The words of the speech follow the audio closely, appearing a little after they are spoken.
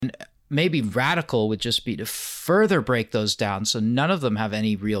Maybe radical would just be to further break those down so none of them have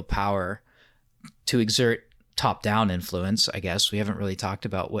any real power to exert top-down influence, I guess. We haven't really talked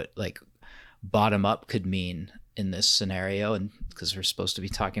about what like bottom-up could mean in this scenario, and because we're supposed to be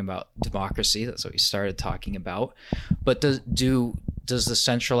talking about democracy, that's what we started talking about. But does the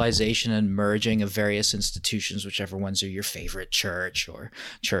centralization and merging of various institutions, whichever ones are your favorite church or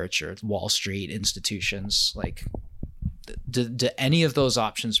Wall Street institutions, like do any of those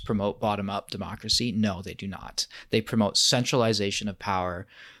options promote bottom-up democracy? No, they do not. They promote centralization of power.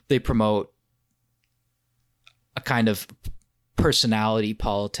 They promote a kind of personality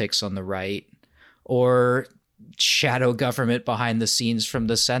politics on the right, or shadow government behind the scenes from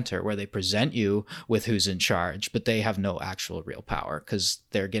the center, where they present you with who's in charge, but they have no actual real power because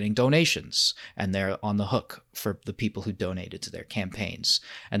they're getting donations and they're on the hook for the people who donated to their campaigns,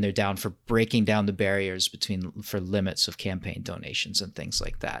 and they're down for breaking down the barriers for limits of campaign donations and things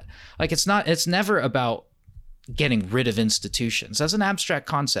like that. Like it's never about getting rid of institutions. As an abstract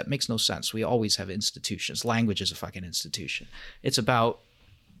concept, makes no sense. We always have institutions. Language is a fucking institution. It's about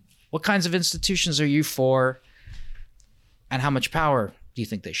what kinds of institutions are you for, and how much power do you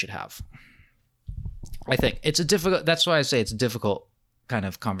think they should have? I think that's why I say it's a difficult kind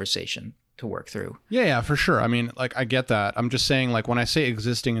of conversation to work through. Yeah, for sure. I mean, like, I get that. I'm just saying, like, when I say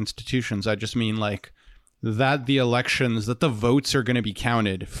existing institutions, I just mean like that the votes are going to be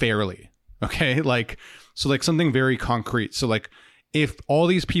counted fairly. Okay. Like, so like something very concrete. So like if all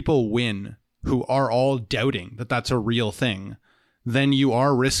these people win who are all doubting that that's a real thing, then you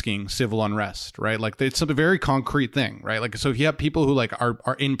are risking civil unrest, right? Like it's a very concrete thing, right? Like, so if you have people who like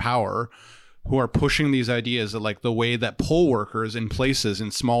are in power, who are pushing these ideas that like the way that poll workers in places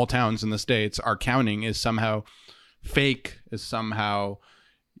in small towns in the States are counting is somehow fake, is somehow,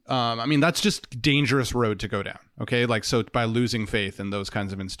 I mean, that's just dangerous road to go down. Okay. Like, so by losing faith in those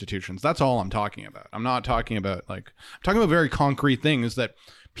kinds of institutions, that's all I'm talking about. I'm not talking about I'm talking about very concrete things that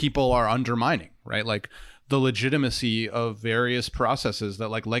people are undermining, right? Like the legitimacy of various processes that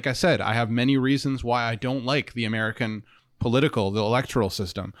like I said, I have many reasons why I don't like the American the electoral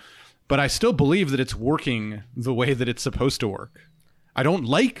system, but I still believe that it's working the way that it's supposed to work. I don't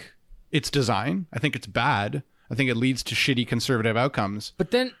like its design. I think it's bad. I think it leads to shitty conservative outcomes.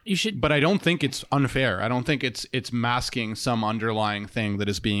 But then But I don't think it's unfair. I don't think it's masking some underlying thing that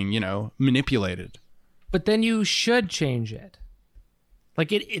is being, manipulated. But then you should change it.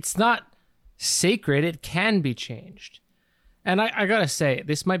 Like it's not sacred. It can be changed. And I gotta say,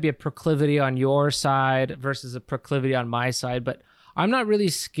 this might be a proclivity on your side versus a proclivity on my side, but I'm not really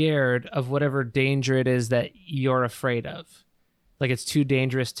scared of whatever danger it is that you're afraid of. Like it's too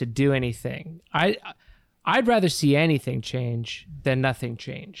dangerous to do anything. I'd rather see anything change than nothing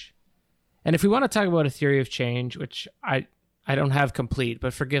change. And if we want to talk about a theory of change, which I don't have complete,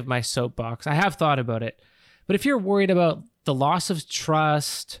 but forgive my soapbox, I have thought about it. But if you're worried about the loss of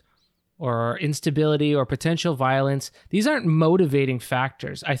trust or instability or potential violence, these aren't motivating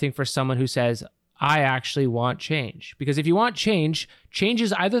factors, I think, for someone who says, I actually want change. Because if you want change, change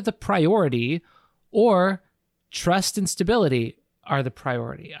is either the priority or trust and stability are the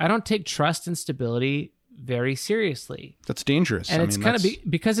priority. I don't take trust and stability very seriously. That's dangerous. And it's kind of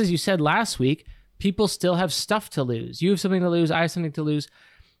because, as you said last week, people still have stuff to lose. You have something to lose. I have something to lose.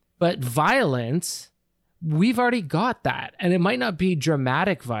 But violence, we've already got that. And it might not be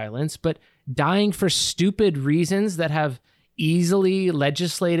dramatic violence, but dying for stupid reasons that have easily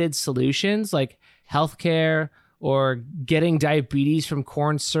legislated solutions like healthcare or getting diabetes from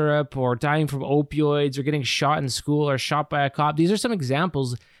corn syrup or dying from opioids or getting shot in school or shot by a cop. These are some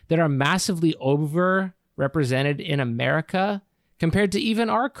examples that are massively overrepresented in America compared to even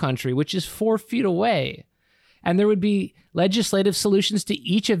our country, which is 4 feet away. And there would be legislative solutions to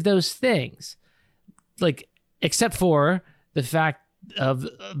each of those things, like except for the fact of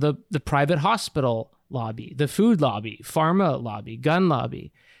the private hospital lobby, the food lobby, pharma lobby, gun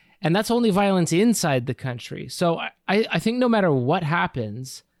lobby. And that's only violence inside the country. So I think no matter what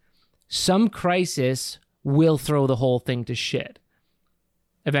happens, some crisis will throw the whole thing to shit.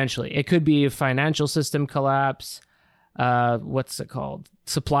 Eventually. It could be a financial system collapse, what's it called?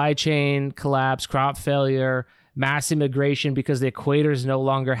 Supply chain collapse, crop failure, mass immigration because the equator is no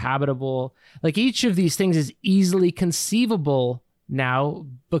longer habitable. Like each of these things is easily conceivable now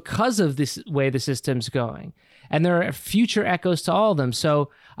because of this way the system's going. And there are future echoes to all of them.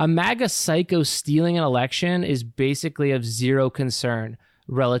 So a MAGA psycho stealing an election is basically of zero concern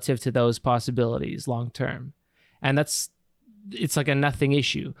relative to those possibilities long term. And it's like a nothing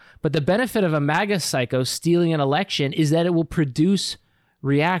issue. But the benefit of a MAGA psycho stealing an election is that it will produce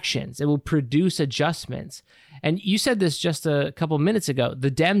reactions. It will produce adjustments. And you said this just a couple minutes ago.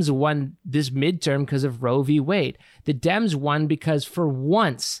 The Dems won this midterm because of Roe v. Wade. The Dems won because for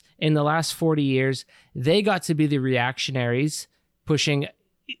once in the last 40 years, they got to be the reactionaries pushing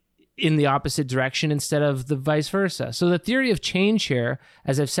in the opposite direction instead of the vice versa. So the theory of change here,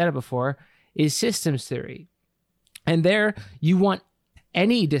 as I've said it before, is systems theory. And there you want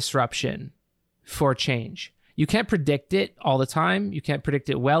any disruption for change. You can't predict it all the time. You can't predict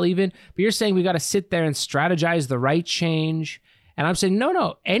it well even, but you're saying we got to sit there and strategize the right change. And I'm saying,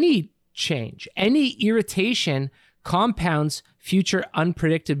 no, any change, any irritation compounds future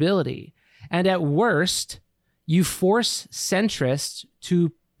unpredictability. And at worst, you force centrists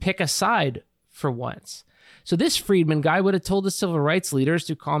to pick a side for once. So this Friedman guy would have told the civil rights leaders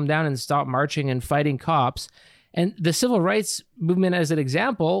to calm down and stop marching and fighting cops. And the civil rights movement, as an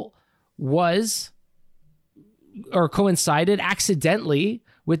example, was or coincided accidentally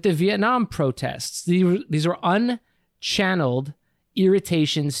with the Vietnam protests. These were unchanneled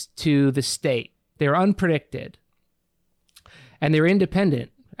irritations to the state. They were unpredicted. And they were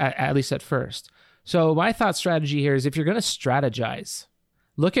independent, at least at first. So my thought strategy here is if you're going to strategize,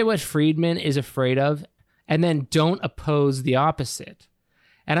 look at what Friedman is afraid of, and then don't oppose the opposite.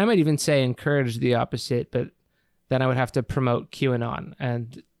 And I might even say encourage the opposite, but then I would have to promote QAnon.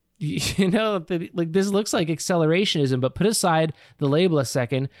 And, you know, like this looks like accelerationism, but put aside the label a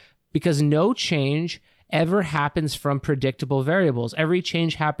second, because no change ever happens from predictable variables. Every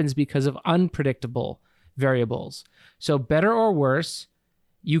change happens because of unpredictable variables. So better or worse,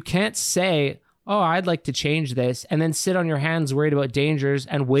 you can't say, oh, I'd like to change this, and then sit on your hands worried about dangers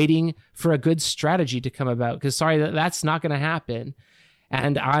and waiting for a good strategy to come about. Because sorry, that's not going to happen.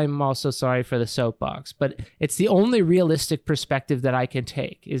 And I'm also sorry for the soapbox, but it's the only realistic perspective that I can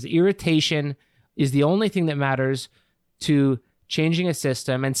take. Is irritation is the only thing that matters to changing a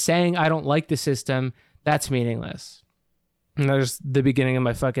system, and saying I don't like the system, that's meaningless. And there's the beginning of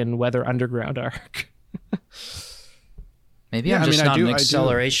my fucking Weather Underground arc. Maybe I'm just not an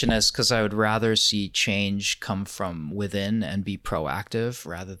accelerationist because I would rather see change come from within and be proactive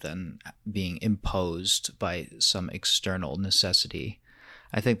rather than being imposed by some external necessity.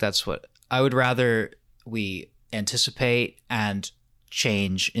 I think that's what I would rather we anticipate and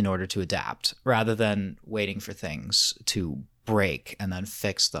change in order to adapt rather than waiting for things to break and then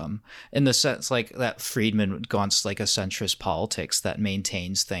fix them. In the sense like that Friedman wants like a centrist politics that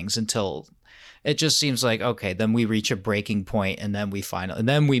maintains things until it just seems like, okay, then we reach a breaking point and then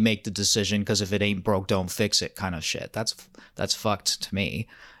we make the decision because if it ain't broke, don't fix it kind of shit. That's fucked to me.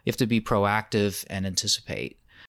 You have to be proactive and anticipate.